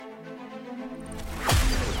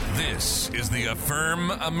This is the Affirm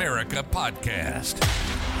America podcast,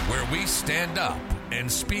 where we stand up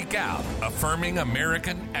and speak out, affirming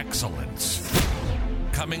American excellence.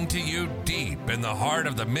 Coming to you deep in the heart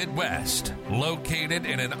of the Midwest, located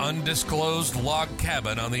in an undisclosed log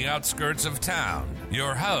cabin on the outskirts of town.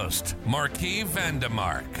 Your host, Marquis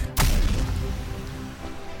Vandemark.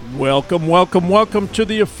 Welcome to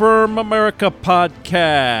the Affirm America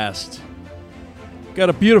podcast. Got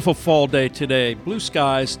a beautiful fall day today. Blue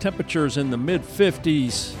skies, temperatures in the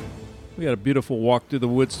mid-50s. We had a beautiful walk through the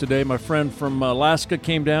woods today. My friend from Alaska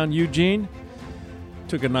came down, Eugene.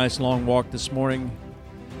 Took a nice long walk this morning.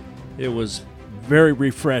 It was very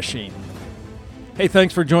refreshing. Hey,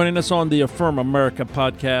 thanks for joining us on the Affirm America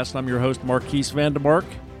podcast. I'm your host, Marquis Vandemark.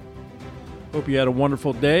 Hope you had a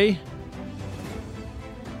wonderful day.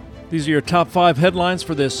 These are your top 5 headlines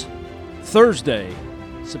for this Thursday,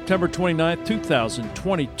 September 29th,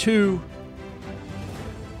 2022.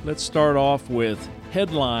 Let's start off with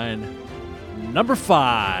headline number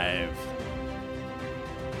 5.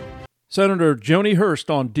 Senator Joni Ernst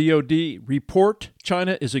on DoD report,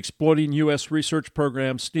 China is exploiting U.S. research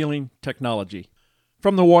programs, stealing technology.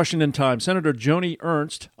 From the Washington Times, Senator Joni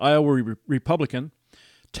Ernst, Iowa Republican,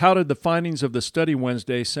 touted the findings of the study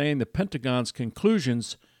Wednesday, saying the Pentagon's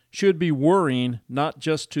conclusions should be worrying not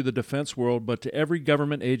just to the defense world, but to every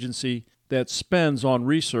government agency that spends on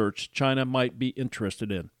research China might be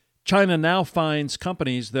interested in. China now finds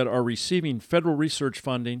companies that are receiving federal research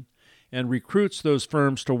funding and recruits those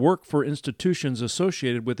firms to work for institutions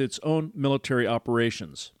associated with its own military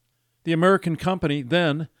operations. The American company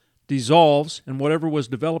then dissolves, and whatever was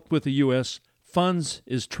developed with the U.S. funds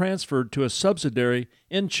is transferred to a subsidiary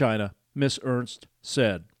in China, Ms. Ernst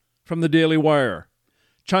said. From the Daily Wire,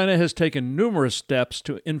 China has taken numerous steps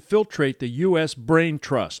to infiltrate the U.S. brain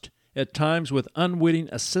trust, at times with unwitting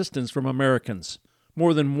assistance from Americans.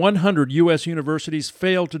 More than 100 U.S. universities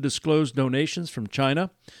failed to disclose donations from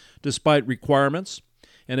China, despite requirements.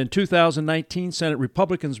 And in 2019, Senate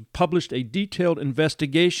Republicans published a detailed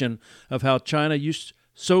investigation of how China used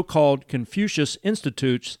so-called Confucius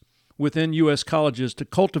Institutes within U.S. colleges to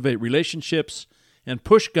cultivate relationships and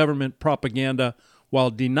push government propaganda while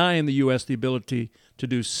denying the U.S. the ability to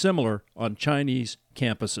do similar on Chinese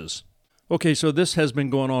campuses. Okay, so this has been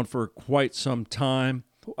going on for quite some time.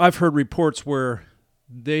 I've heard reports where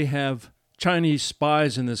they have Chinese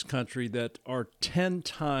spies in this country that are 10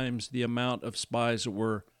 times the amount of spies that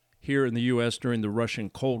were here in the U.S. during the Russian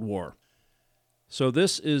Cold War. So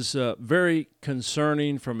this is very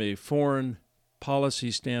concerning from a foreign policy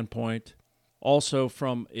standpoint, also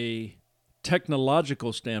from a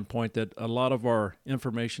technological standpoint, that a lot of our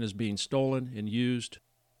information is being stolen and used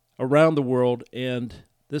around the world, and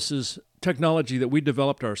this is technology that we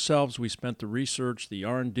developed ourselves. We spent the research, the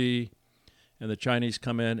R&D, and the Chinese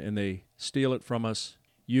come in and they steal it from us,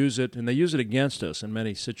 use it, and they use it against us in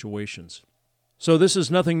many situations. So this is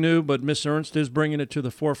nothing new, but Ms. Ernst is bringing it to the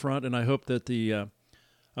forefront, and I hope that the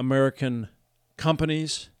American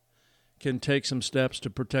companies can take some steps to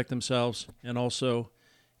protect themselves, and also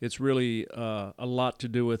it's really a lot to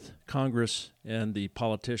do with Congress and the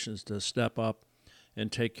politicians to step up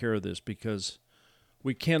and take care of this, because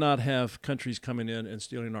we cannot have countries coming in and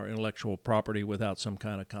stealing our intellectual property without some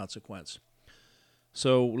kind of consequence.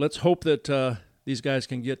 So let's hope that these guys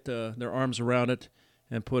can get their arms around it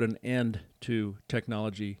and put an end to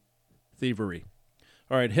technology thievery.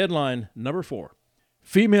 All right, headline number 4.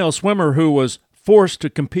 Female swimmer who was forced to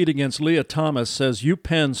compete against Leah Thomas says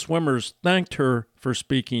UPenn swimmers thanked her for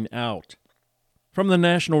speaking out. From the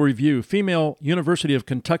National Review, female University of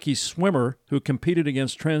Kentucky swimmer who competed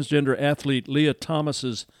against transgender athlete Leah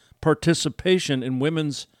Thomas's participation in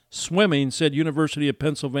women's swimming said University of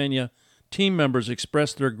Pennsylvania team members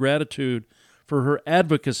expressed their gratitude for her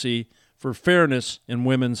advocacy for fairness in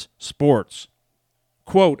women's sports.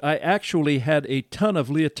 Quote, I actually had a ton of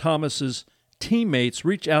Leah Thomas's teammates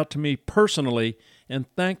reach out to me personally and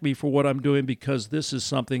thank me for what I'm doing because this is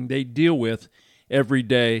something they deal with every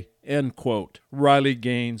day, end quote. Riley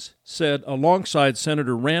Gaines said alongside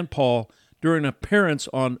Senator Rand Paul during an appearance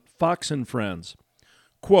on Fox and Friends.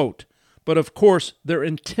 Quote, but of course they're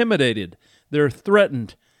intimidated, they're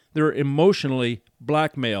threatened, they're emotionally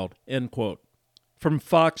blackmailed, end quote. From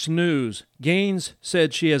Fox News, Gaines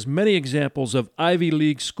said she has many examples of Ivy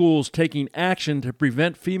League schools taking action to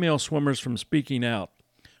prevent female swimmers from speaking out.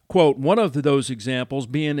 Quote, one of those examples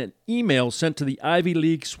being an email sent to the Ivy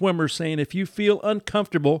League swimmer saying if you feel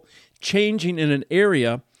uncomfortable changing in an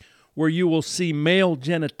area where you will see male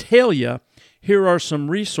genitalia, here are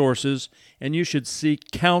some resources and you should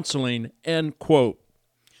seek counseling, end quote.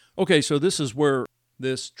 Okay, so this is where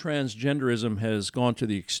this transgenderism has gone to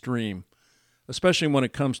the extreme, especially when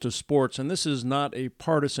it comes to sports. And this is not a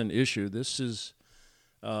partisan issue. This is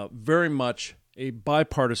very much a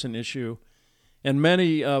bipartisan issue. And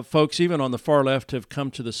many folks, even on the far left, have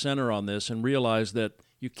come to the center on this and realized that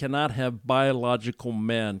you cannot have biological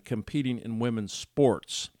men competing in women's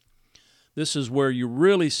sports. This is where you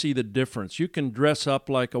really see the difference. You can dress up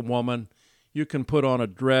like a woman. You can put on a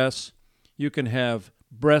dress. You can have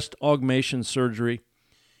breast augmentation surgery.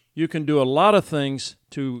 You can do a lot of things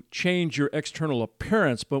to change your external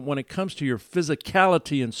appearance, but when it comes to your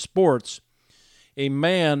physicality in sports, a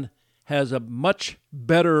man has a much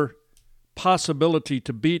better possibility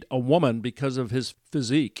to beat a woman because of his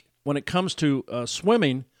physique. When it comes to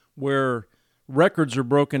swimming, where records are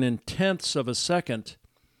broken in tenths of a second,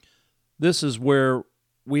 this is where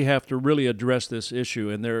we have to really address this issue,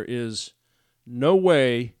 and there is no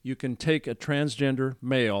way you can take a transgender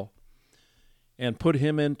male and put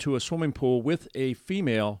him into a swimming pool with a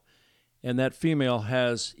female, and that female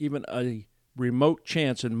has even a remote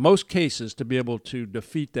chance in most cases to be able to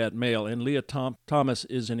defeat that male. And Lia Thomas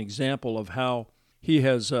is an example of how he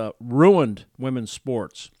has ruined women's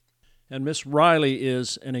sports. And Miss Riley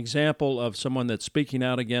is an example of someone that's speaking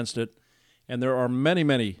out against it. And there are many,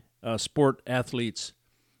 many sport athletes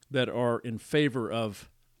that are in favor of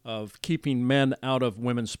keeping men out of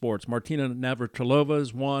women's sports. Martina Navratilova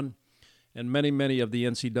is one. And many, many of the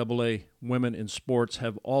NCAA women in sports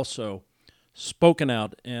have also spoken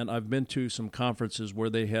out, and I've been to some conferences where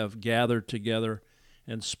they have gathered together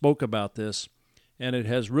and spoke about this, and it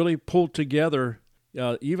has really pulled together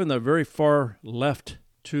even the very far left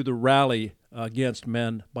to the rally against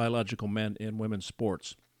men, biological men in women's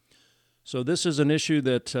sports. So this is an issue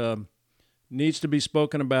that needs to be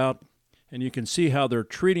spoken about, and you can see how they're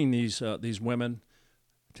treating these women,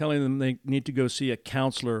 telling them they need to go see a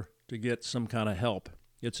counselor to get some kind of help.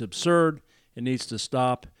 It's absurd. It needs to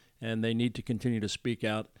stop, and they need to continue to speak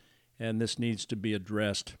out, and this needs to be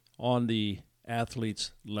addressed on the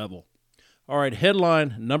athletes' level. All right,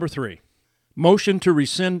 headline number 3. Motion to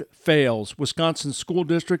rescind fails. Wisconsin School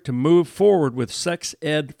District to move forward with sex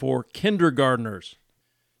ed for kindergartners.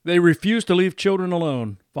 They refuse to leave children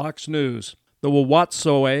alone. Fox News. The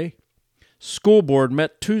Wauwatosa School Board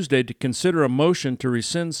met Tuesday to consider a motion to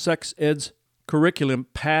rescind sex ed's curriculum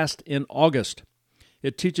passed in August.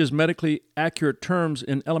 It teaches medically accurate terms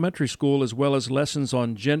in elementary school as well as lessons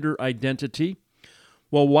on gender identity,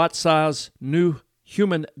 while Wauwatosa's new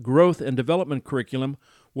human growth and development curriculum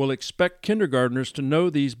will expect kindergartners to know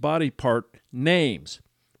these body part names: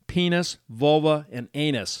 penis, vulva, and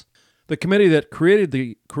anus. The committee that created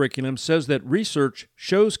the curriculum says that research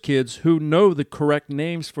shows kids who know the correct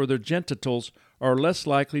names for their genitals are less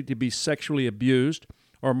likely to be sexually abused,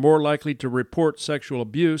 are more likely to report sexual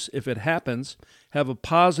abuse if it happens, have a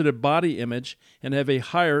positive body image, and have a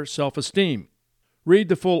higher self-esteem. Read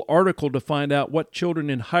the full article to find out what children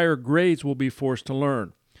in higher grades will be forced to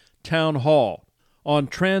learn. Town Hall. On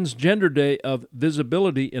Transgender Day of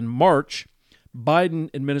Visibility in March,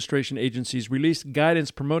 Biden administration agencies released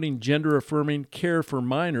guidance promoting gender-affirming care for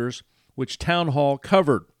minors, which Town Hall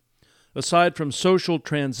covered. Aside from social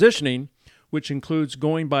transitioning, which includes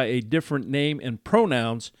going by a different name and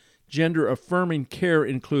pronouns, gender-affirming care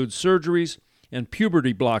includes surgeries and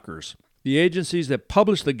puberty blockers. The agencies that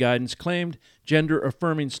published the guidance claimed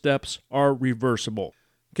gender-affirming steps are reversible.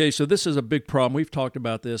 Okay, so this is a big problem. We've talked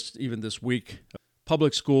about this even this week.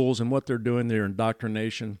 Public schools and what they're doing, their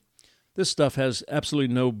indoctrination. This stuff has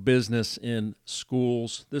absolutely no business in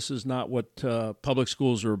schools. This is not what public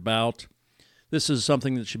schools are about. This is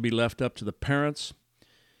something that should be left up to the parents.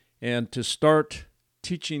 And to start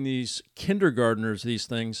teaching these kindergartners these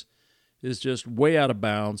things is just way out of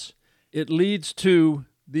bounds. It leads to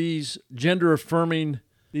these gender-affirming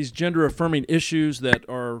issues that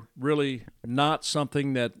are really not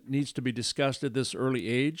something that needs to be discussed at this early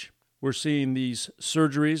age. We're seeing these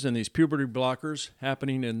surgeries and these puberty blockers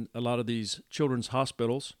happening in a lot of these children's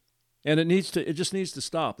hospitals. And it just needs to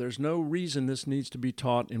stop. There's no reason this needs to be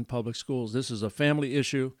taught in public schools. This is a family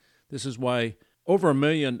issue. This is why over 1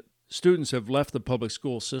 million students have left the public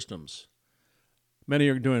school systems. Many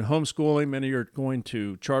are doing homeschooling. Many are going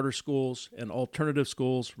to charter schools and alternative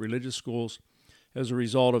schools, religious schools, as a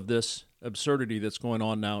result of this absurdity that's going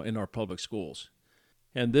on now in our public schools.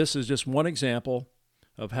 And this is just one example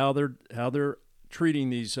of how they're treating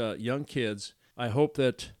these young kids. I hope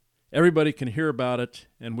that everybody can hear about it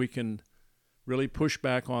and we can really push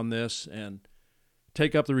back on this and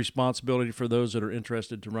take up the responsibility for those that are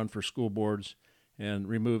interested to run for school boards and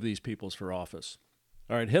remove these peoples for office.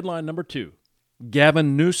 All right, headline number 2.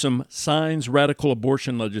 Gavin Newsom signs radical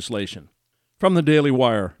abortion legislation. From the Daily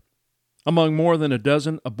Wire. Among more than a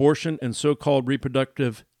dozen abortion and so-called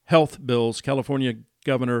reproductive health bills California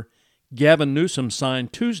Governor Gavin Newsom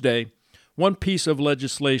signed Tuesday, one piece of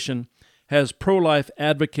legislation has pro-life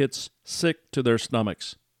advocates sick to their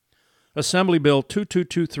stomachs. Assembly Bill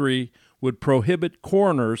 2223 would prohibit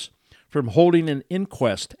coroners from holding an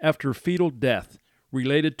inquest after fetal death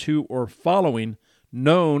related to or following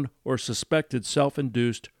known or suspected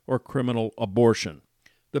self-induced or criminal abortion.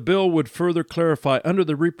 The bill would further clarify under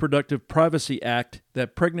the Reproductive Privacy Act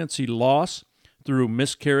that pregnancy loss through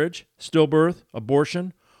miscarriage, stillbirth,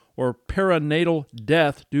 abortion, or perinatal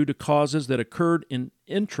death due to causes that occurred in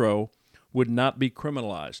utero would not be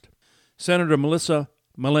criminalized. Senator Melissa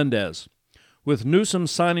Melendez. With Newsom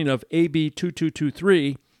signing of AB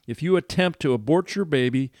 2223, if you attempt to abort your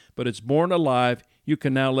baby but it's born alive, you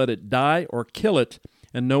can now let it die or kill it,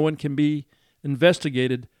 and no one can be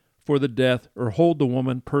investigated for the death or hold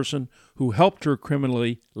the person who helped her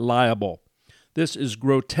criminally liable. This is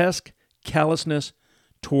grotesque callousness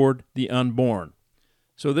toward the unborn.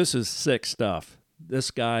 So this is sick stuff.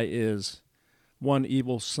 This guy is one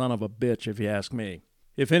evil son of a bitch, if you ask me.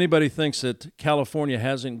 If anybody thinks that California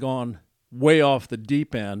hasn't gone way off the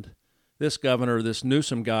deep end, this governor, this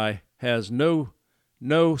Newsom guy, has no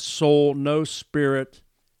soul, no spirit,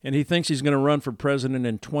 and he thinks he's going to run for president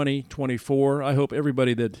in 2024. I hope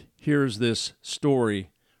everybody that hears this story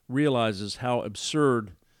realizes how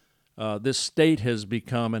absurd this state has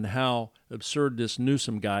become and how absurd this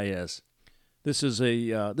Newsom guy is. This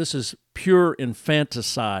is pure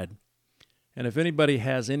infanticide. And if anybody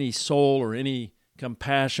has any soul or any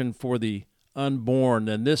compassion for the unborn,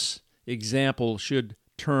 then this example should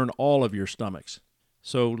turn all of your stomachs.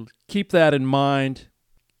 So keep that in mind,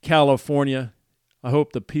 California. I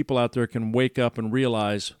hope the people out there can wake up and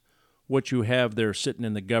realize what you have there sitting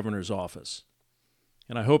in the governor's office.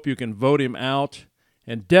 And I hope you can vote him out,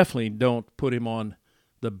 and definitely don't put him on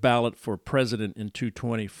the ballot for president in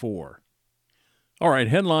 2024. All right,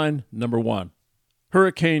 headline number 1.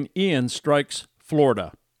 Hurricane Ian strikes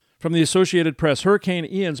Florida. From the Associated Press, Hurricane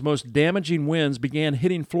Ian's most damaging winds began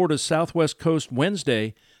hitting Florida's southwest coast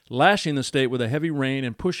Wednesday, lashing the state with a heavy rain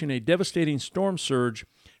and pushing a devastating storm surge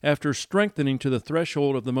after strengthening to the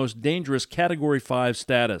threshold of the most dangerous Category 5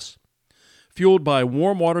 status. Fueled by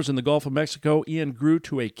warm waters in the Gulf of Mexico, Ian grew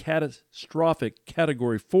to a catastrophic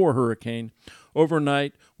Category 4 hurricane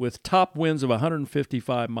overnight with top winds of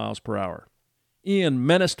 155 miles per hour. Ian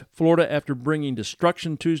menaced Florida after bringing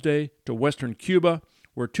destruction Tuesday to western Cuba,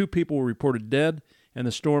 where 2 people were reported dead, and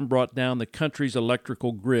the storm brought down the country's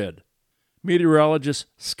electrical grid. Meteorologist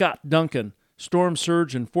Scott Duncan, storm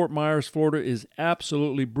surge in Fort Myers, Florida is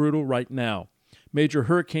absolutely brutal right now. Major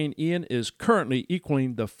Hurricane Ian is currently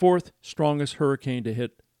equaling the 4th strongest hurricane to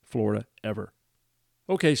hit Florida ever.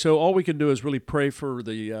 Okay, so all we can do is really pray for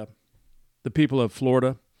the people of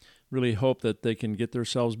Florida. Really hope that they can get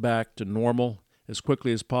themselves back to normal as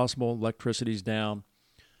quickly as possible. Electricity's down.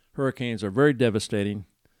 Hurricanes are very devastating.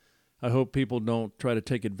 I hope people don't try to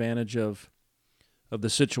take advantage of the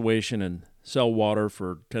situation and sell water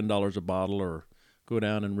for $10 a bottle or go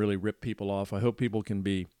down and really rip people off. I hope people can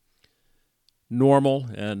be normal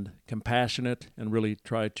and compassionate and really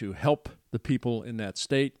try to help the people in that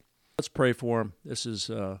state. Let's pray for them. This is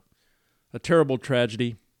a terrible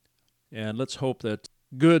tragedy, and let's hope that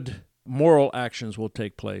good moral actions will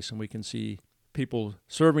take place and we can see people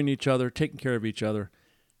serving each other, taking care of each other,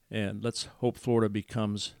 and let's hope Florida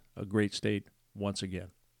becomes a great state once again.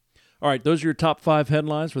 All right, those are your top 5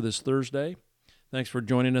 headlines for this Thursday. Thanks for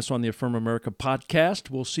joining us on the Affirm America podcast.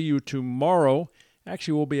 We'll see you tomorrow.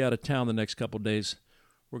 Actually, we'll be out of town the next couple of days.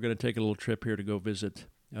 We're going to take a little trip here to go visit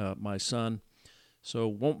my son. So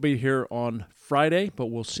won't be here on Friday, but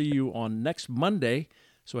we'll see you on next Monday.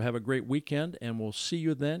 So have a great weekend, and we'll see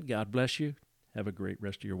you then. God bless you. Have a great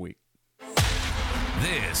rest of your week.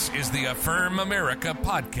 This is the Affirm America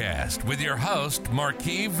podcast with your host,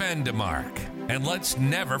 Marquis Vandemark. And let's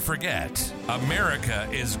never forget, America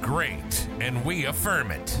is great, and we affirm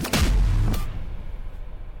it.